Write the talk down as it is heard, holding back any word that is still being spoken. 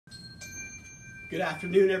Good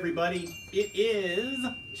afternoon, everybody. It is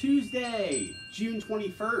Tuesday, June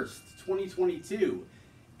 21st, 2022,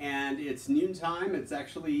 and it's noontime. It's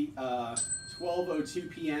actually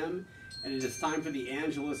 12:02 p.m., and it is time for the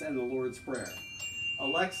Angelus and the Lord's Prayer.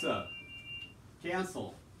 Alexa,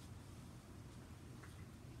 cancel.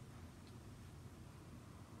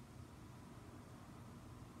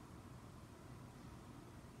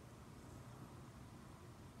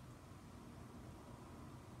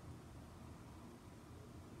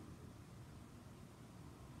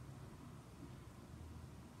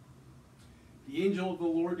 The angel of the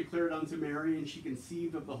Lord declared unto Mary, and she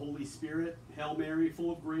conceived of the Holy Spirit. Hail Mary,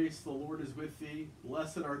 full of grace, the Lord is with thee.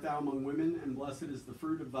 Blessed art thou among women, and blessed is the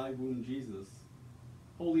fruit of thy womb, Jesus.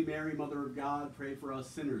 Holy Mary, Mother of God, pray for us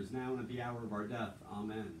sinners, now and at the hour of our death.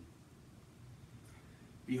 Amen.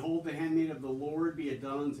 Behold the handmaid of the Lord, be it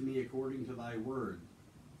done unto me according to thy word.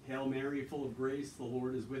 Hail Mary, full of grace, the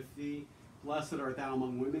Lord is with thee. Blessed art thou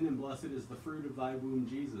among women, and blessed is the fruit of thy womb,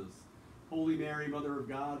 Jesus. Holy Mary, Mother of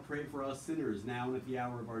God, pray for us sinners, now and at the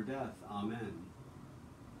hour of our death. Amen.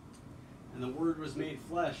 And the Word was made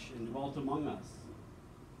flesh and dwelt among us.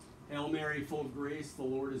 Hail Mary, full of grace, the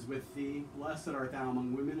Lord is with thee. Blessed art thou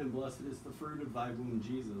among women, and blessed is the fruit of thy womb,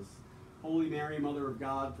 Jesus. Holy Mary, Mother of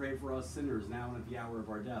God, pray for us sinners, now and at the hour of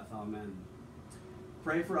our death. Amen.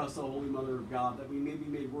 Pray for us, O Holy Mother of God, that we may be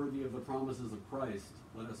made worthy of the promises of Christ.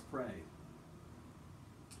 Let us pray.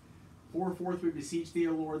 Pour forth, we beseech thee,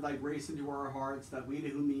 O Lord, thy grace into our hearts, that we to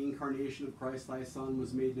whom the incarnation of Christ thy Son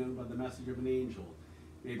was made known by the message of an angel,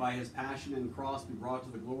 may by his passion and cross be brought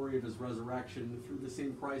to the glory of his resurrection, through the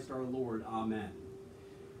same Christ our Lord. Amen.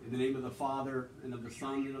 In the name of the Father, and of the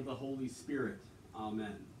Son, and of the Holy Spirit.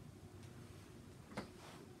 Amen.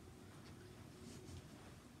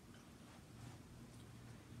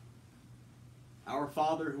 Our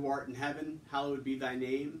Father, who art in heaven, hallowed be thy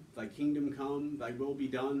name. Thy kingdom come, thy will be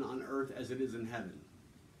done on earth as it is in heaven.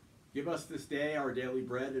 Give us this day our daily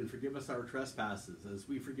bread, and forgive us our trespasses, as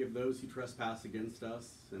we forgive those who trespass against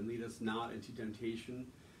us. And lead us not into temptation,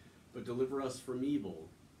 but deliver us from evil.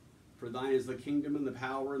 For thine is the kingdom, and the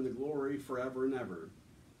power, and the glory, forever and ever.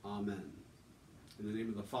 Amen. In the name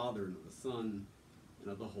of the Father, and of the Son,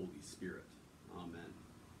 and of the Holy Spirit. Amen.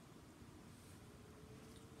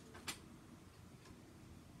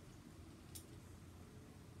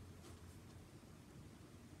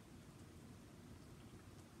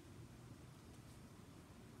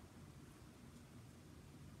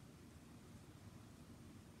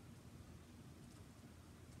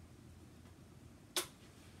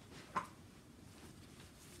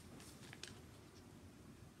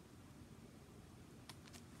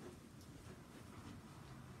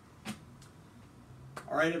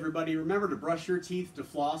 All right, everybody, remember to brush your teeth, to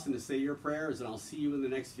floss, and to say your prayers, and I'll see you in the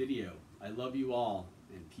next video. I love you all,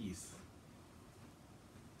 and peace.